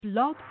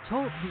Blog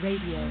Talk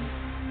Radio.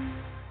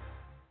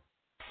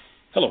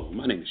 Hello,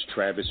 my name is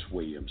Travis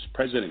Williams,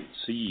 President and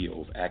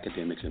CEO of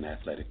Academics and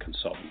Athletic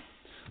Consulting,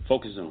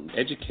 focusing on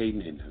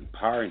educating and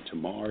empowering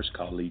tomorrow's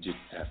collegiate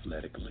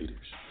athletic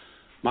leaders.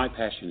 My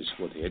passion is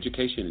for the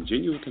education and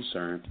genuine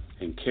concern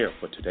and care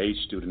for today's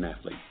student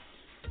athlete.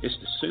 It's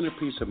the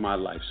centerpiece of my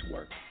life's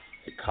work.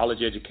 A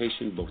college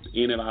education, both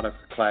in and out of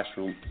the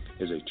classroom,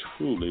 is a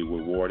truly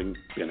rewarding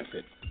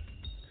benefit.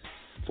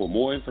 For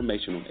more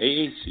information on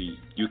AAC,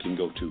 you can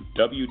go to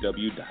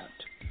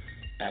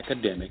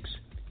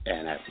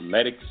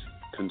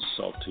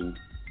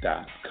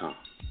www.academicsandathleticsconsulting.com.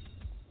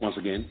 Once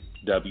again,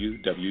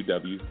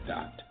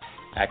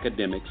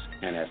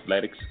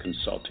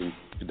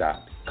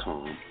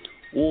 www.academicsandathleticsconsulting.com.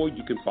 Or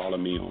you can follow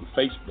me on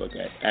Facebook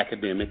at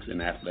Academics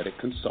and Athletic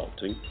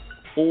Consulting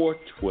or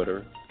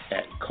Twitter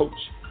at Coach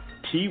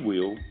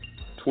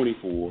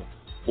TWill24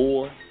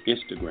 or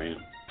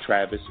Instagram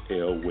Travis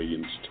L.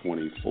 Williams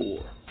 24.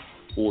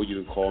 Or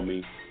you can call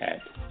me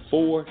at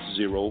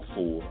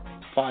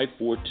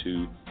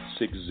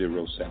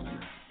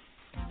 404-542-6079.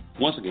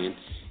 Once again,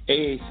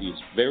 AAC is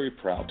very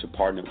proud to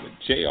partner with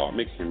JR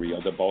McKnight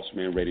of the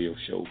Bossman Radio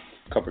Show,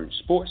 covering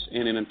sports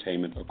and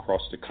entertainment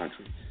across the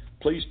country.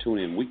 Please tune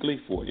in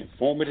weekly for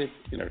informative,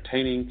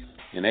 entertaining,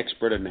 and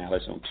expert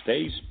analysis on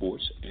today's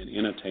sports and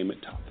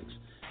entertainment topics.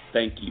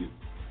 Thank you.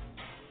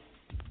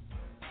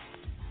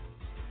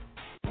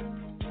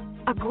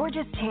 A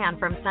gorgeous tan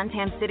from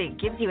Suntan City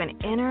gives you an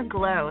inner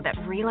glow that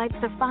relights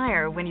the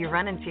fire when you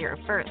run into your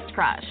first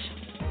crush.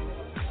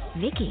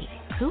 Vicky,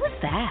 who was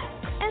that?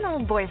 An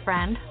old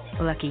boyfriend.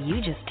 Lucky you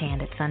just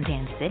tanned at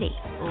Suntan City.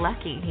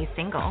 Lucky he's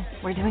single.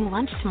 We're doing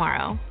lunch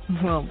tomorrow.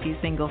 Won't be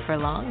single for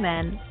long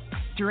then.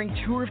 During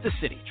Tour of the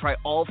City, try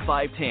all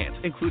 5 tans,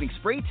 including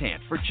spray tan,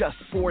 for just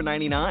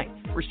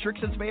 $4.99.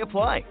 Restrictions may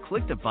apply.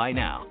 Click to buy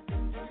now.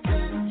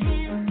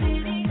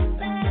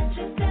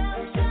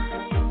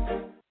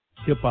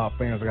 Hip-hop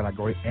fans, I got a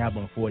great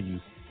album for you.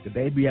 The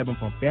debut album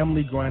from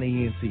Family Grind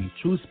ENT,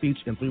 True Speech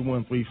and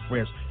 313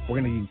 Fresh. We're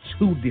going to give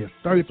you 2 discs,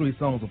 33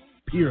 songs of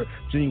pure,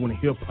 genuine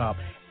hip-hop.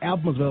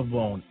 Albums available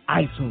on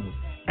iTunes,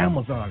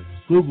 Amazon,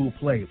 Google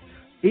Play,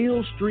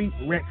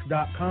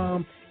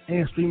 illstreetrex.com,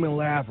 and streaming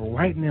live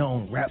right now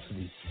on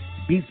Rhapsody,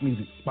 Beats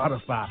Music,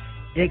 Spotify,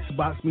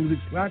 Xbox Music,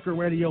 Slacker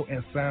Radio,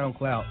 and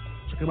SoundCloud.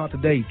 Check them out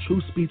today,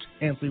 True Speech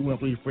and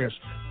 313 Fresh,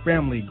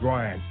 Family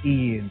Grind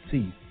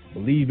ENT.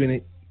 Believe in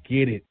it,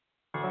 get it.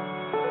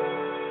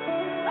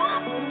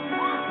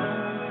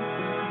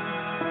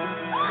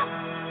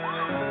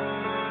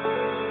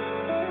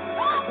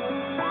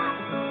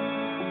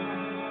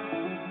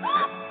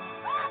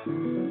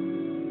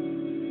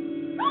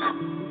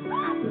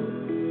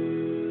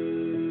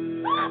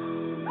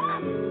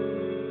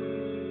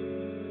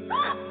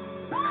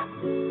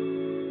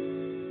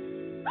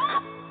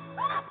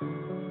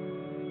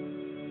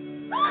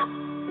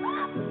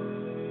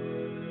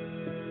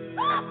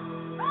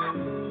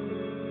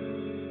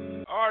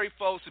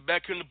 Folks,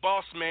 back here in the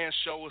Bossman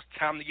Show. It's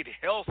time to get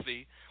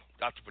healthy.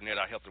 Dr.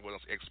 Vernette, our health and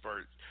wellness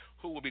expert,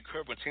 who will be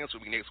covering tennis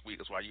with me next week.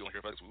 That's why you don't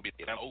hear from us. We'll be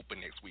in Open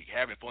next week.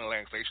 Having fun in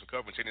Atlantic Station,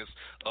 covering tennis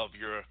of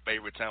your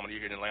favorite time when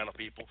you're here in Atlanta,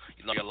 people.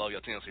 You know, I love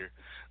your tennis here.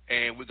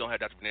 And we're going to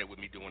have Dr. Vernette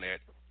with me doing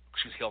that.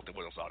 She's health and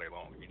wellness all day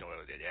long. You know,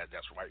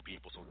 that's right,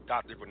 people. So,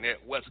 Dr.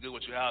 Vernette, what's good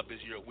with you? How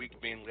busy your week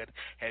been? Glad to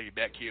have you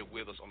back here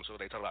with us on the show.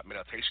 They talk about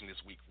meditation this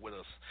week with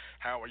us.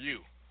 How are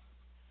you?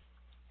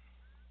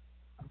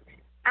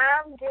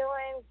 I'm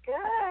doing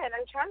good.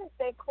 I'm trying to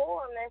stay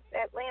cool in this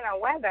Atlanta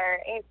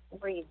weather. It's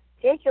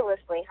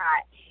ridiculously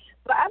hot.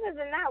 But other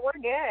than that, we're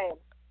good.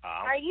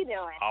 How are you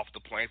doing? Off the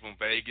plane from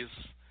Vegas.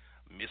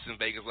 Missing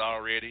Vegas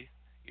already.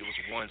 It was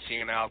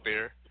 110 out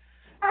there.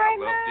 I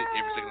loved know. It.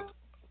 Every single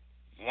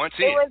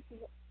 110.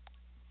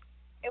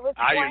 It was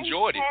I 110?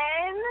 enjoyed it.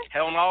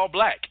 Hell on all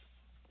black.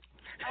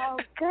 Oh,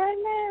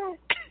 goodness.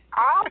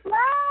 All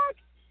black?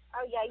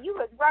 Oh, yeah, you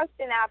was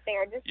roasting out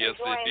there, just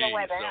enjoying the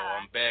weather. So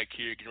I'm back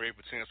here getting ready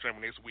for tennis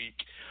tournament next week.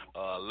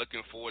 Looking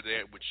forward to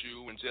that with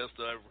you and just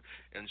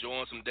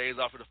enjoying some days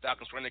off of the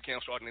Falcons training camp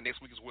starting the next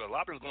week as well. A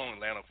lot of things going on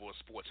in Atlanta for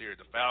sports here.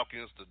 The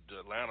Falcons,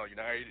 the Atlanta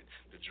United,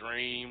 the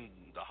Dream,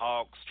 the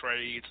Hawks,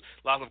 trades.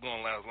 A lot of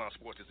going on in Atlanta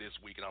sports this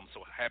week, and I'm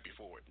so happy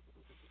for it.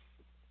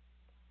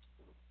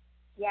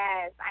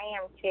 Yes, I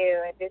am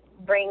too. It just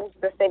brings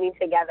the city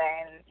together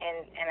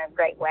in a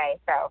great way.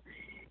 So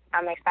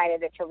I'm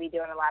excited that you'll be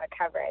doing a lot of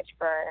coverage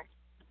for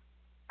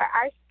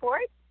our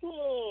sports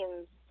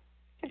teams.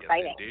 It's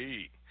exciting. Yes,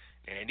 indeed.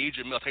 And they need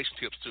your meditation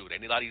tips, too. A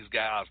lot of these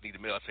guys need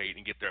to meditate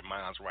and get their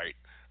minds right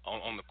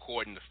on the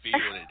court and the field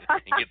and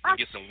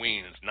get some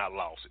wins, not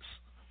losses.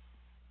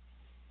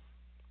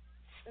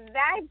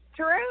 That's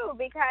true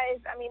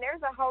because, I mean,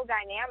 there's a whole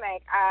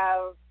dynamic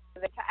of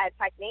a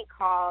technique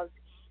called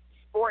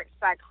sports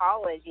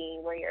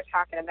psychology where you're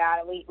talking about,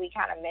 and we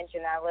kind of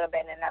mentioned that a little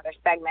bit in another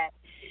segment,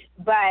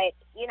 but,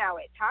 you know,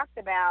 it talks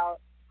about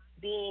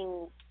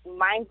being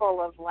mindful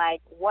of,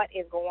 like, what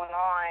is going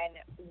on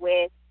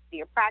with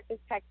your practice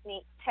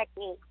techniques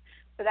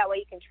so that way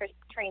you can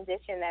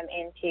transition them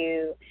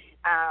into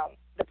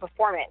the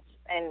performance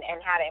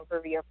and how to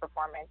improve your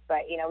performance.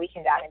 But, we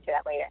can dive into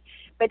that later.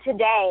 But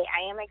today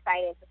I am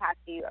excited to talk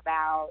to you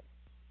about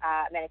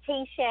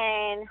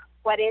meditation,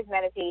 what is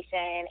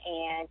meditation,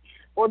 and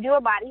we'll do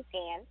a body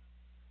scan.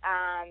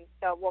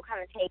 So we'll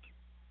kind of take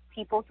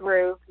people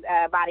through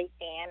a body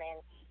scan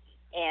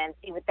and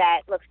see what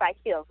that looks like,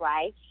 feels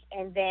like.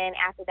 And then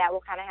after that,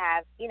 we'll kind of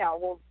have,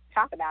 we'll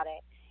talk about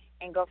it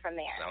and go from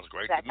there. Sounds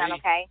great. Does that sound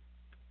okay?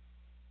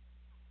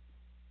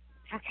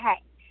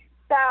 Okay.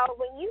 So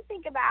when you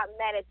think about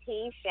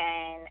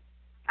meditation,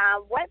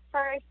 what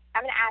first,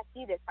 I'm going to ask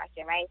you this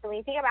question, right? So when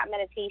you think about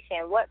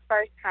meditation, what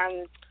first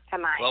comes to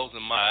mind?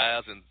 Closing my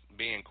eyes and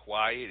being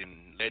quiet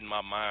and letting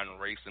my mind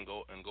race and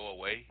go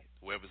away,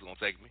 wherever it's going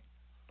to take me.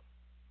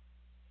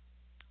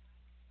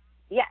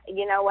 Yeah,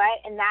 you know what?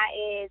 And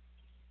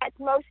that's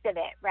most of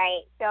it,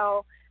 right?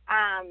 So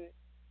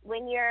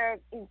when you're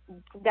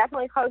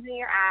definitely closing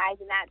your eyes,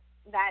 and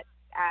that's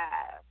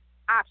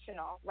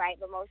optional, right?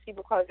 But most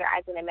people close their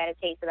eyes when they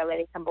meditate so that way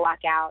they can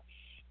block out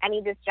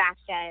any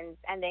distractions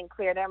and then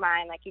clear their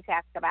mind, like you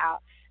talked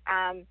about.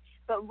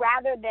 But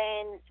rather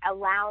than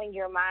allowing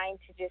your mind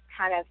to just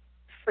kind of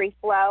free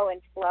flow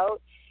and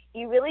float,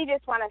 you really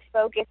just want to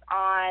focus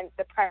on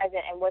the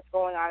present and what's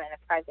going on in the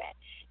present.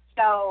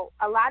 So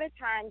a lot of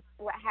times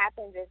what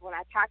happens is when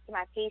I talk to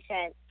my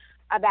patients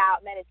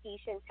about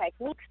meditation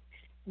techniques,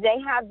 they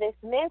have this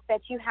myth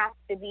that you have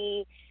to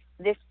be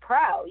this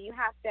pro. You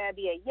have to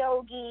be a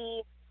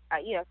yogi,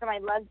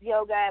 somebody loves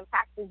yoga and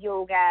practices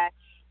yoga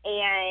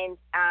and,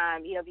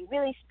 be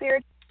really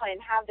spiritual and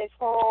have this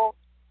whole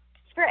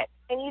script.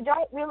 And you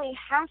don't really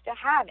have to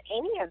have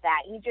any of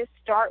that. You just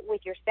start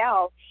with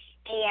yourself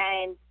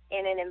and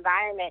in an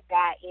environment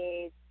that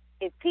is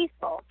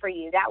peaceful for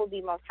you. That would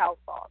be most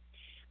helpful.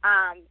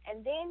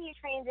 And then you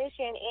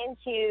transition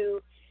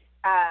into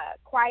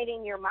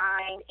quieting your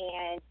mind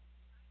and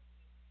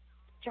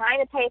trying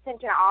to pay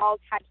attention to all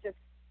types of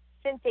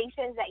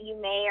sensations that you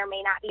may or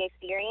may not be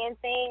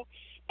experiencing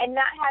and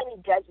not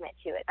having judgment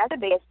to it. That's the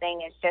biggest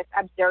thing, is just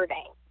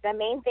observing. The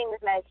main thing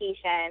with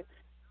meditation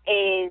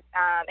is,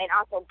 and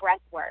also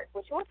breath work,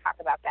 which we'll talk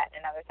about that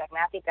in another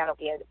segment. I think that'll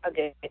be a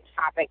good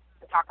topic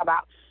to talk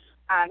about,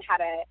 how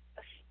to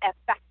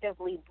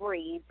effectively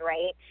breathe,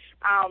 right?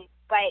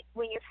 But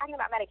when you're talking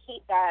about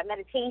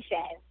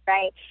meditation,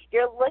 right,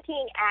 you're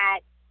looking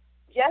at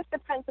just the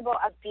principle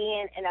of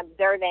being an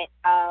observant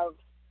of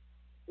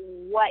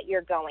what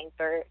you're going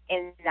through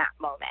in that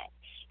moment.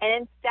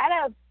 And instead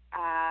of,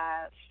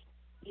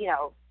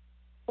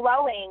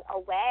 flowing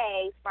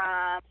away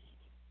from,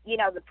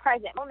 the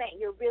present moment,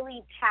 you're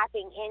really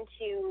tapping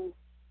into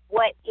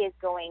what is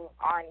going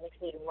on with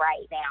me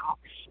right now.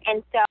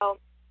 And so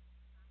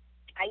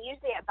I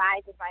usually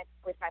advise with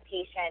my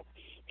patients,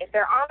 if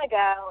they're on the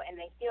go and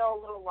they feel a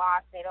little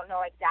lost, they don't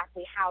know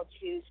exactly how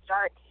to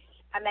start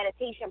a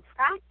meditation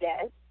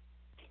practice,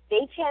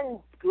 they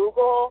can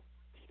Google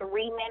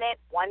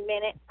 3-minute,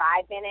 1-minute,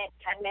 5-minute,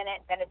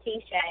 10-minute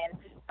meditation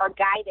or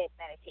guided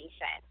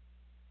meditation.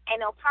 And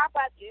it'll pop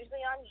up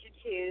usually on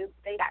YouTube.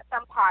 They got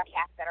some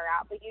podcasts that are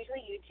out, but usually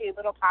YouTube,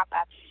 it'll pop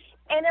up.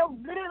 And it'll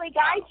literally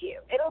guide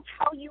you. It'll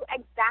tell you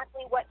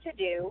exactly what to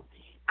do.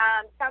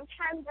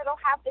 Sometimes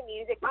it'll have the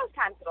music. Most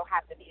times it'll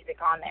have the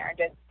music on there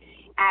just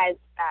as,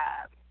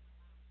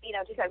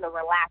 just as a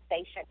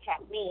relaxation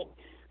technique.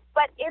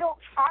 But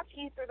it'll talk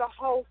you through the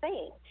whole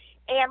thing.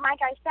 And like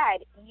I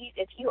said,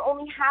 if you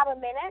only have a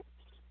minute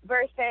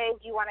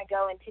versus you want to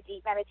go into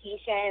deep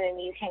meditation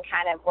and you can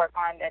kind of work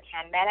on the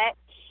 10 minutes,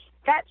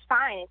 that's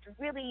fine. It's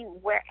really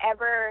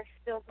wherever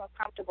feels most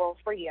comfortable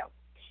for you.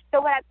 So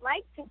what I'd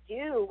like to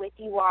do with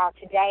you all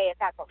today, if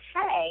that's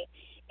okay,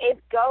 is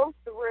go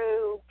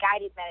through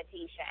guided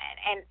meditation.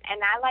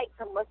 And I like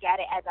to look at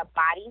it as a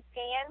body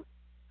scan.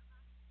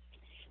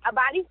 A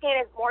body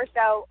scan is more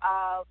so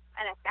of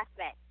an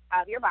assessment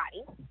of your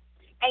body.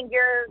 And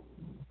you're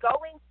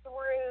going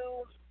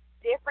through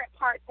different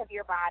parts of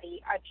your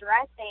body,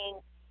 addressing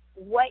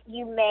what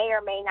you may or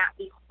may not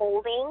be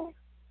holding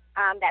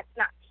that's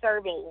not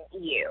serving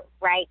you,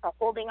 right? So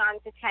holding on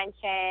to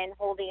tension,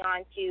 holding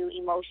on to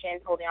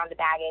emotions, holding on to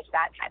baggage,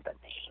 that type of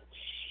thing.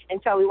 And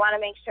so we want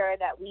to make sure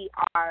that we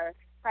are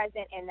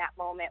present in that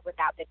moment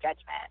without the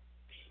judgment.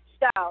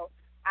 So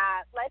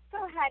let's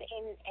go ahead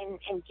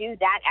and do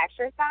that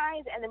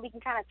exercise, and then we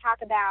can kind of talk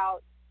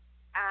about,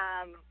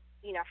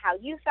 how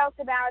you felt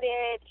about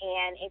it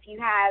and if you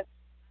have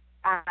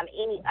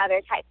any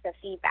other types of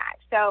feedback.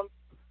 So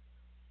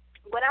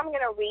what I'm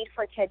going to read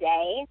for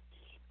today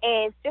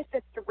is just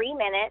a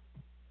 3-minute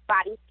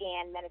body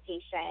scan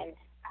meditation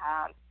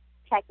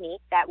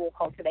technique that will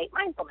cultivate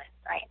mindfulness,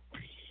 right?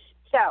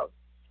 So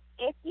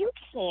if you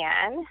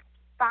can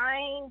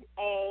find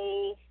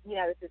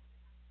this is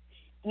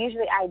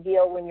usually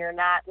ideal when you're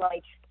not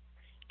like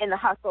in the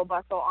hustle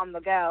bustle on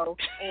the go,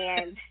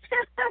 and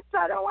so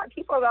I don't want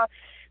people to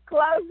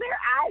close their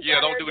eyes.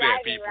 Yeah, don't do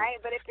that, driving, people. Right?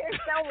 But if they're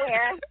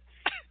somewhere,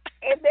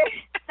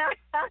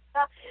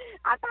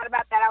 I thought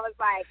about that. I was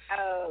like,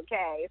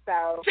 okay,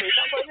 so please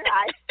don't close your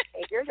eyes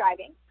if you're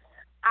driving.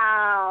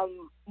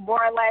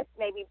 More or less,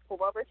 maybe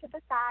pull over to the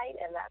side,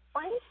 and that's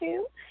fine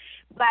too.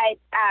 But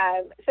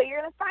so you're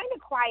going to find a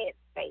quiet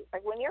space.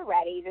 Like when you're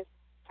ready, just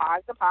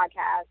pause the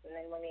podcast, and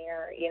then when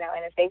you're, in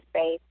a safe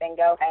space, then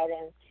go ahead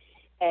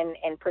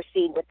and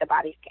proceed with the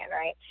body scan,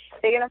 right?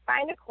 So you're going to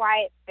find a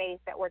quiet space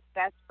that works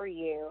best for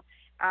you.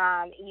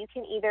 You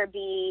can either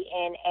be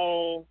in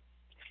a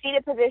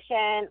seated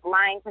position,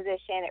 lying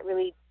position. It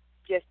really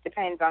just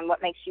depends on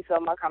what makes you feel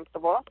more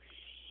comfortable.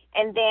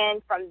 And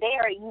then from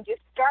there, you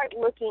just start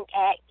looking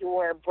at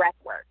your breath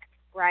work,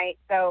 right?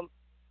 So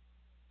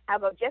I'll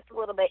go just a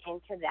little bit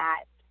into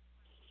that.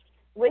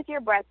 With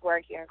your breath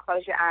work, you're going to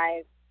close your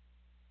eyes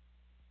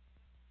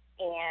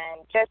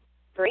and just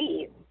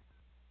breathe.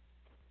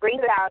 Breathe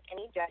without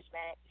any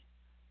judgment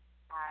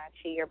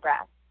to your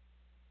breath.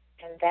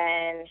 And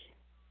then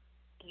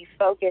you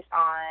focus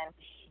on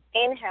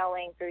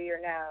inhaling through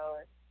your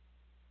nose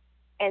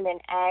and then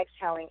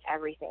exhaling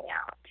everything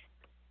out.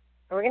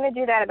 And we're going to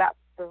do that about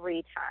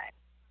 3 times.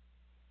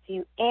 So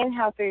you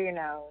inhale through your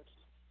nose.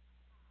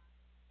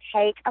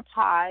 Take a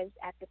pause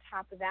at the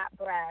top of that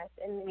breath,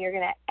 and you're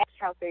going to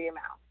exhale through your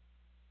mouth.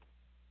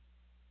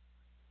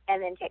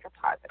 And then take a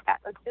pause at that.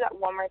 Let's do that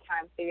one more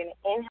time. So you're going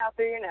to inhale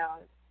through your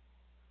nose.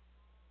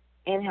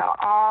 Inhale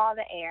all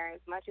the air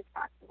as much as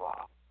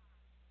possible.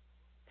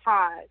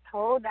 Pause.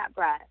 Hold that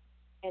breath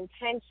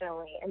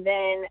intentionally, and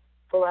then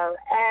blow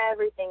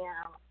everything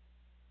out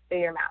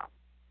through your mouth.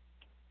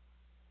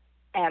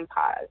 And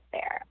pause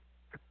there.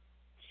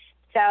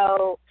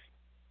 So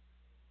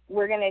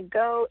we're going to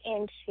go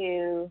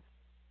into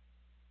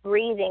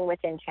breathing with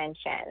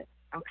intention,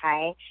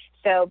 okay?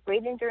 So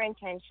breathing through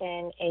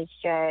intention is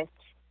just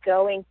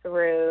going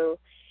through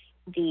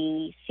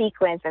the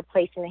sequence of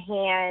placing the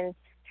hands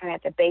kind of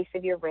at the base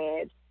of your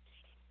ribs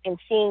and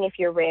seeing if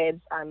your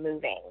ribs are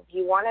moving.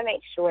 You want to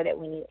make sure that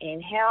when you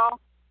inhale,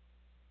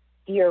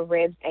 your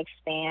ribs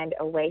expand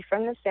away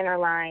from the center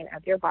line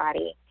of your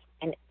body,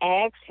 and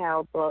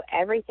exhale, blow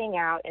everything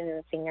out, and then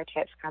the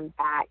fingertips come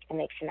back and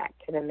they connect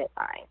to the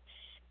midline.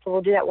 So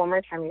we'll do that one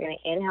more time. You're going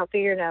to inhale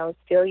through your nose,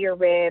 feel your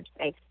ribs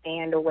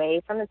expand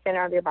away from the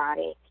center of your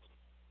body,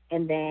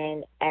 and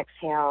then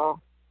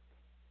exhale,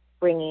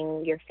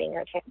 bringing your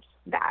fingertips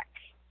back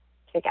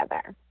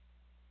together.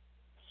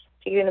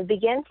 So you're going to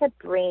begin to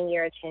bring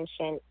your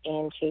attention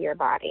into your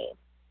body.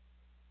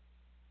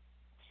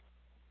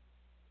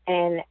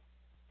 And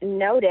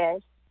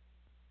notice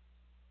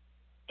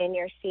in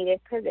your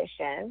seated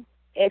position,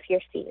 if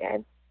you're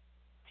seated,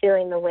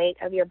 feeling the weight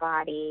of your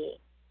body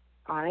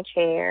on a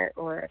chair,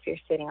 or if you're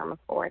sitting on the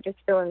floor, just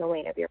feeling the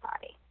weight of your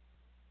body.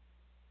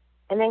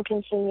 And then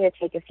continue to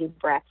take a few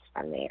breaths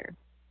from there.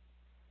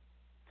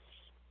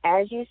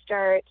 As you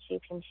start to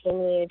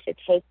continue to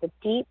take the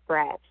deep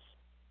breaths,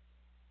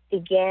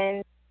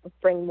 begin to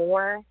bring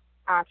more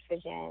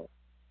oxygen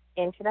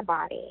into the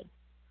body.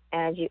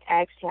 As you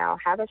exhale,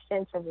 have a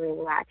sense of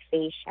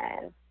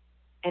relaxation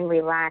and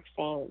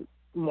relaxing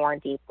more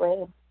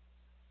deeply.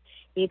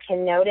 You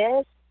can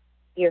notice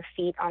your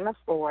feet on the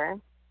floor.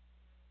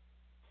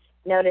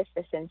 Notice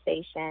the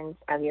sensations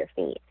of your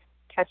feet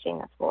touching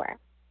the floor.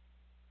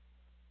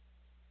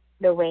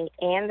 The weight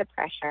and the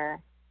pressure,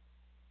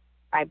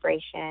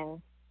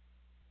 vibration,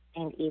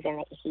 and even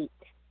the heat.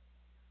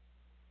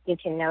 You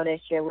can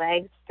notice your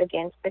legs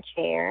against the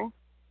chair,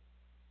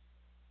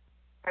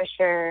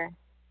 pressure,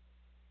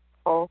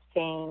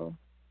 pulsing,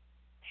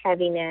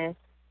 heaviness,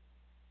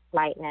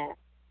 lightness.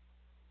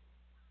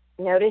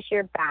 Notice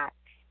your back,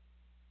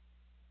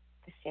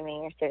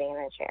 assuming you're sitting in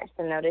the chair.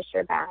 So notice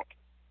your back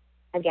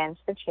against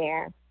the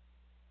chair.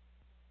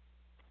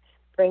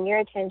 Bring your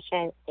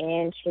attention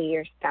into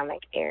your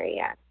stomach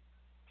area.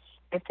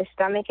 If the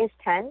stomach is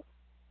tense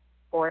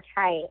or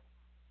tight,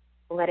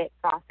 let it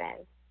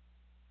soften.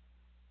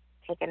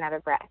 Take another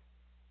breath.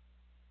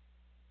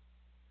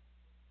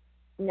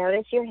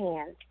 Notice your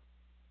hands.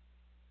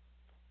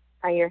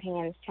 Are your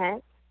hands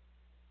tense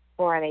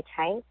or are they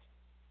tight?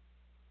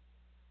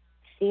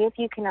 See if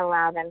you can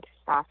allow them to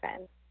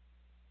soften.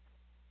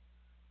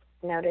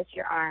 Notice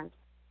your arms.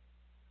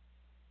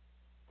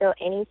 Feel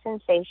any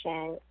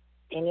sensation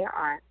in your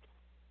arms.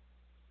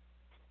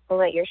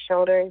 Let your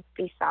shoulders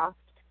be soft.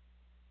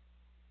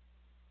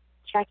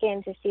 Check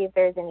in to see if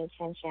there's any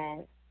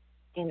tension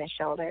in the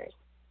shoulders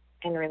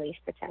and release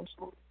the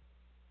tension.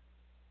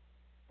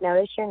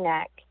 Notice your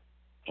neck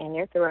and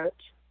your throat.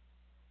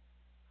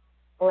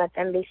 Let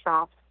them be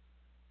soft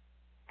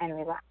and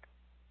relax.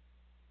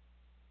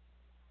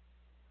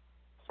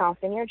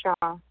 Soften your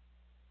jaw.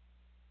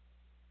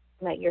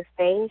 Let your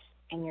face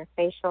and your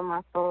facial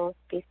muscles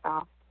be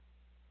soft.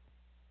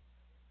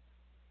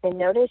 Then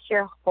notice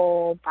your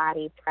whole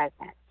body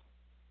present.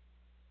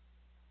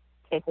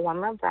 Take one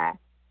more breath.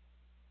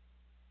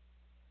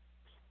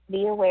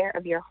 Be aware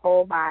of your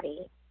whole body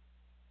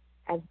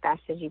as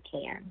best as you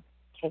can.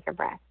 Take a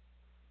breath.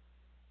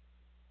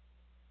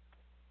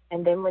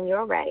 And then when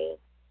you're ready,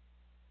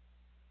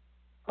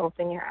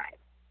 open your eyes.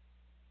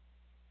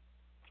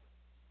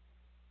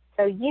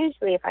 So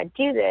usually if I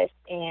do this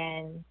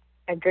in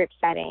a group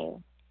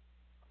setting,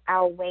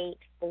 I'll wait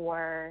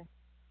for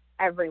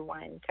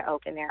everyone to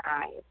open their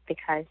eyes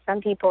because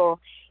some people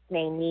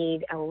may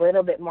need a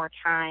little bit more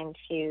time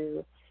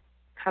to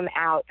come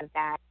out of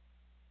that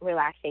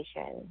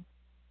relaxation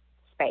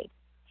space.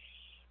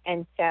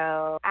 And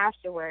so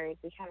afterwards,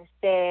 we kind of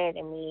sit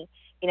and we,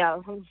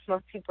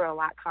 most people are a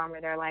lot calmer.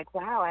 They're like,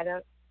 wow, I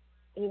didn't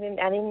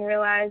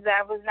realize that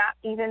I was not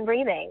even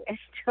breathing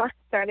until I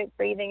started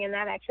breathing in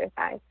that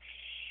exercise.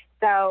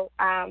 So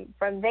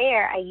from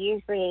there, I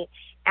usually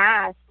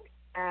ask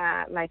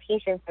my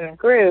patients in the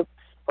group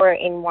or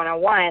in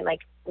one-on-one, like,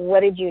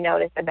 what did you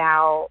notice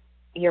about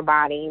your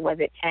body? Was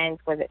it tense?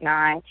 Was it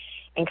not?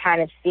 And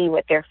kind of see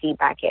what their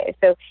feedback is.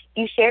 So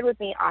you shared with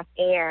me off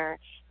air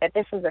that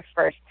this was the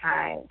first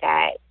time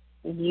that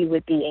you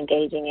would be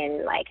engaging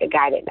in, like, a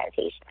guided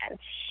meditation.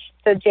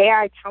 So,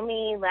 JR, tell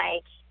me,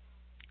 like,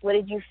 what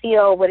did you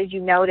feel? What did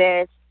you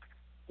notice?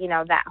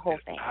 That whole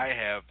thing. I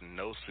have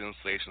no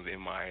sensations in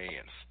my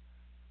hands.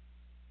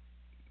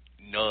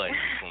 None.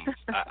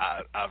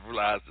 I've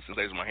realized the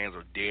sensations in my hands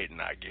are dead,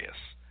 and I guess.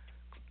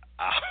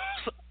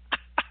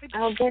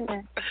 Oh,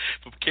 goodness.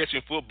 From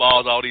catching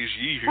footballs all these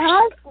years.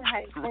 Oh,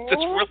 I just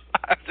realized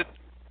the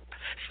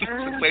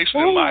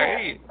sensation in my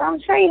head. So I'm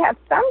sure you have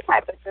some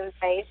type of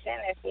sensation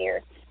if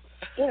you're,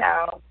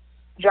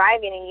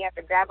 driving and you have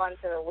to grab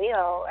onto the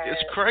wheel. Or,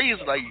 it's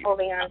crazy. Like,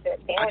 holding onto the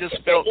sandwich I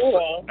just felt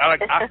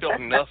I felt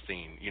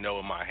nothing, in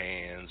my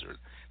hands, or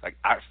like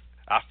I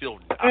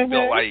felt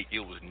like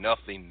it was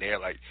nothing there.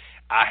 Like,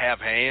 I have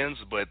hands,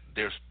 but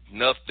there's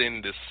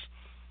nothing. The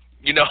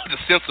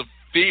sense of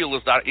feel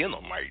is not in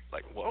them.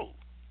 Like whoa.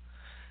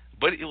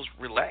 But it was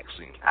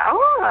relaxing.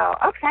 Oh,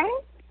 okay.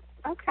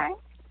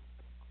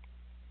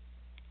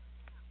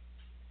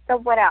 So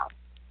what else?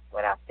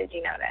 What else did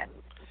you notice?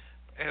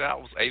 And I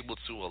was able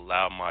to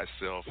allow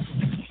myself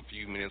a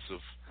few minutes of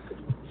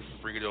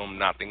freedom,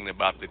 not thinking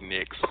about the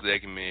next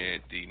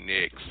segment, the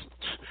next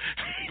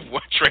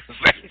one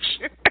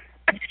transaction.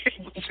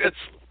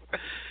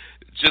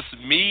 just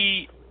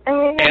me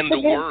and the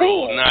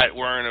world, not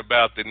worrying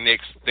about the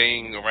next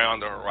thing around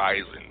the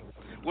horizon,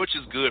 which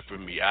is good for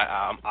me.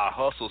 I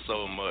hustle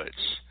so much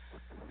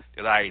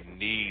that I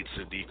need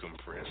to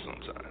decompress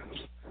sometimes,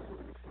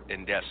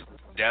 and that's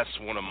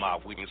one of my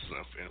weaknesses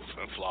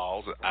and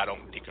flaws. I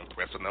don't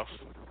decompress enough.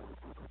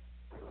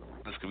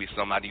 This could be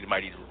something I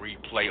might need to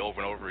replay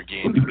over and over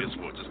again because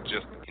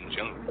just in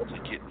general to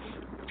get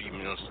a few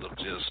minutes of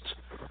just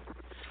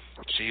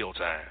chill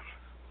time.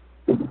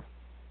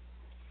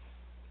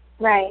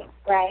 Right,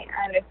 I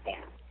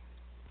understand.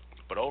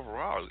 But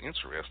overall, it's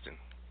interesting.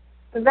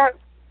 That's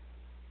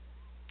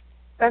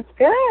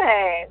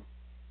good.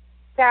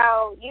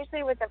 So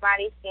usually with the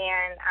body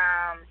scan,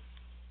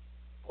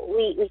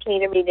 we can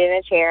either be in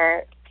a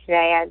chair.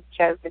 Today I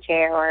chose the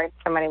chair, or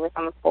somebody was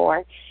on the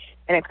floor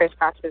in a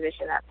crisscross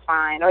position. That's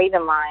fine, or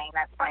even lying.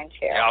 That's fine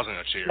too. Yeah, I was in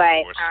a chair.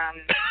 But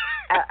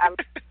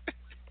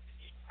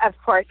of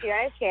course you're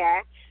in a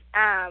chair.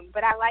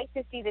 But I like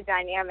to see the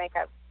dynamic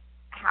of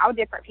how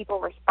different people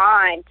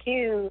respond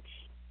to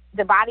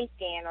the body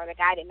scan or the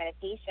guided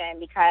meditation,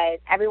 because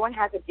everyone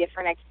has a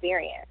different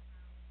experience.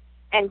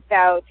 And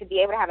so to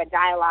be able to have a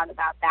dialogue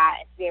about that,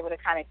 and to be able to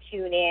kind of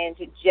tune in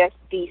to just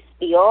be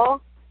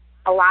still,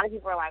 a lot of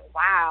people are like,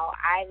 wow,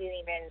 I didn't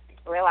even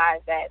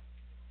realize that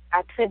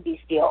I could be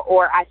still,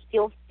 or I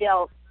still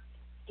felt,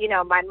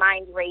 my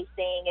mind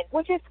racing,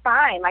 which is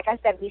fine. Like I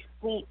said,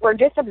 we're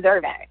just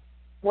observant.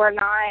 We're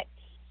not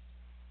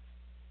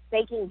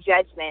making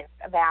judgments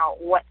about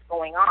what's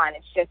going on.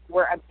 It's just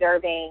we're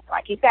observing.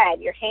 Like you said,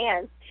 your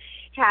hands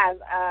have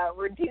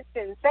reduced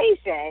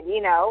sensation,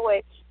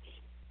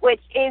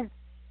 which is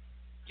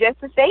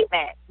just a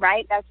statement,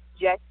 right? That's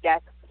just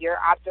your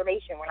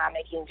observation. We're not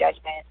making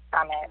judgments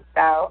from it.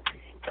 So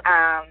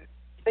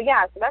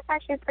that's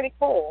actually pretty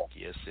cool.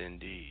 Yes,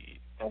 indeed.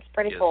 It's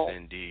pretty cool. Yes,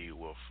 indeed.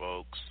 Well,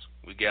 folks,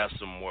 we got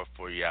some more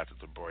for you after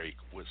the break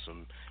with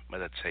some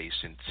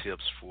meditation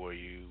tips for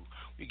you.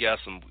 We got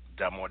some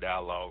more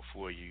dialogue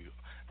for you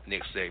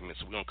next segment.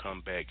 So we're going to come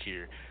back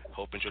here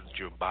hoping that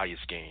your body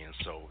scan.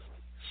 So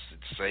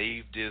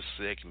save this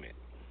segment.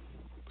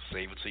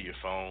 Save it to your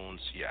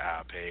phones, your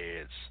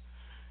iPads,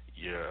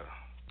 your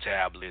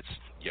tablets,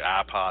 your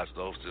iPods.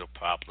 Those that are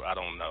popular, I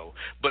don't know.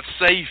 But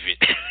save it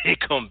and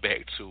come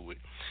back to it.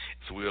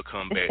 So we'll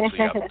come back to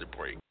you after the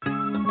break.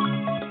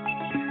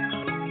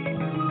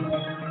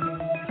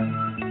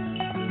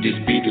 This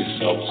beat is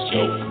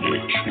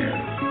self-rich.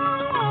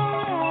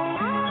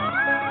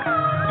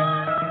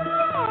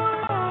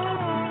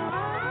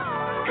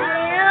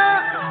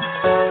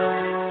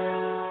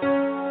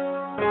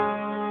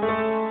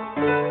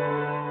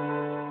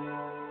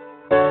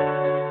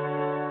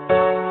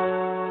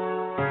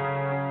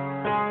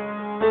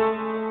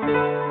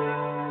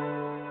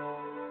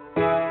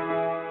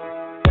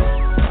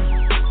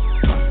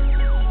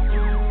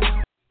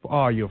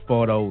 All your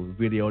photo,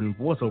 video, and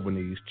voiceover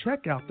needs,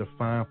 check out the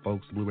fine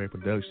folks at Blueberry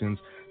Productions.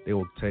 They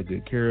will take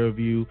good care of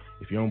you.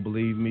 If you don't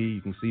believe me,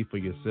 you can see for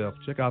yourself.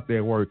 Check out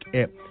their work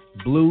at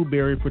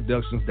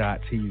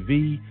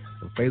blueberryproductions.tv,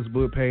 a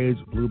Facebook page,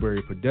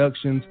 Blueberry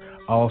Productions,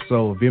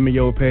 also a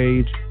Vimeo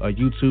page, a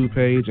YouTube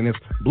page, and it's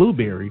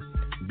Blueberry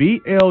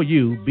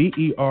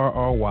BLUBERRY,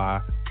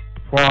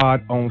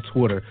 Prod on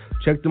Twitter.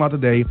 Check them out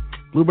today.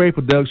 Blueberry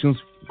Productions,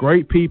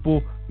 great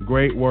people,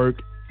 great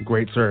work,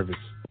 great service.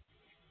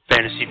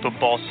 Fantasy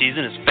football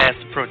season is fast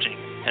approaching,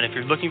 and if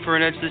you're looking for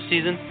an edge this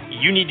season,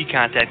 you need to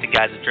contact the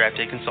guys at Draft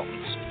Day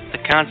Consultants. The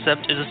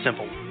concept is a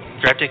simple one.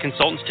 Draft Day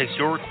Consultants takes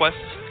your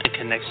requests and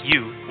connects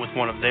you with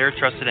one of their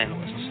trusted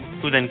analysts,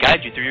 who then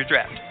guide you through your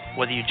draft,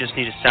 whether you just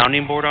need a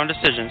sounding board on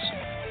decisions,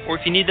 or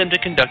if you need them to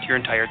conduct your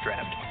entire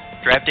draft.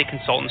 Draft Day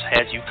Consultants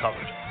has you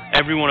covered.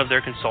 Every one of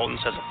their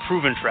consultants has a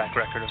proven track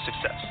record of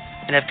success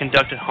and have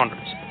conducted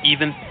hundreds,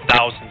 even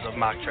thousands of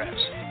mock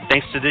drafts.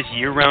 Thanks to this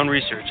year-round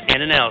research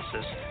and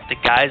analysis, the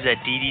guys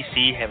at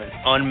DDC have an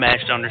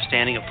unmatched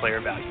understanding of player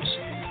values.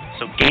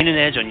 So gain an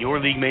edge on your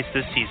league mates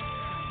this season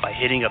by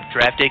hitting up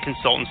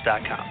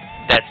draftdayconsultants.com.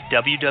 That's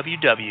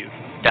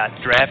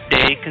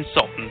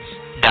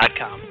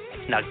www.draftdayconsultants.com.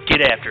 Now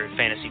get after it,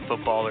 fantasy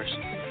footballers.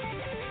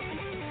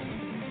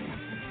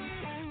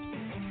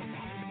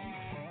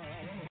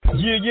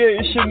 Yeah,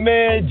 it's your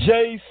man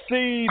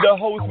JC, the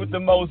host with the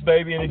most,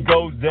 baby, and it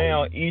goes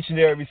down each and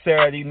every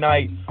Saturday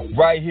night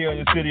right here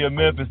in the city of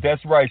Memphis.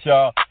 That's right,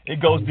 y'all.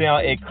 It goes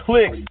down at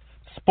Clicks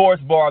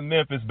Sports Bar,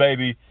 Memphis,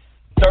 baby.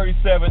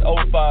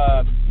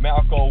 3705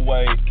 Malco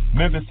Way,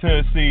 Memphis,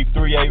 Tennessee,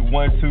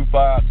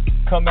 38125.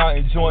 Come out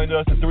and join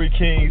us, the Three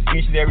Kings,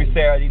 each and every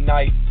Saturday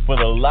night for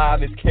the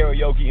livest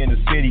karaoke in the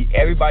city.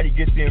 Everybody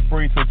gets in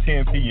free till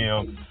 10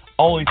 p.m.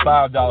 Only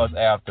 $5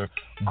 after.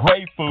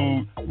 Great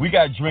food. We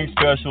got drink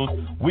specials.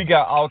 We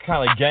got all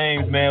kind of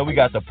games, man. We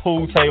got the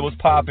pool tables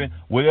popping.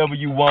 Whatever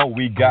you want,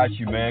 we got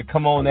you, man.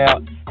 Come on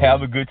out.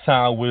 Have a good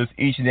time with us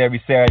each and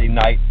every Saturday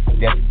night.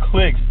 That's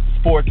Clicks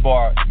Sports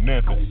Bar,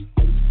 Memphis.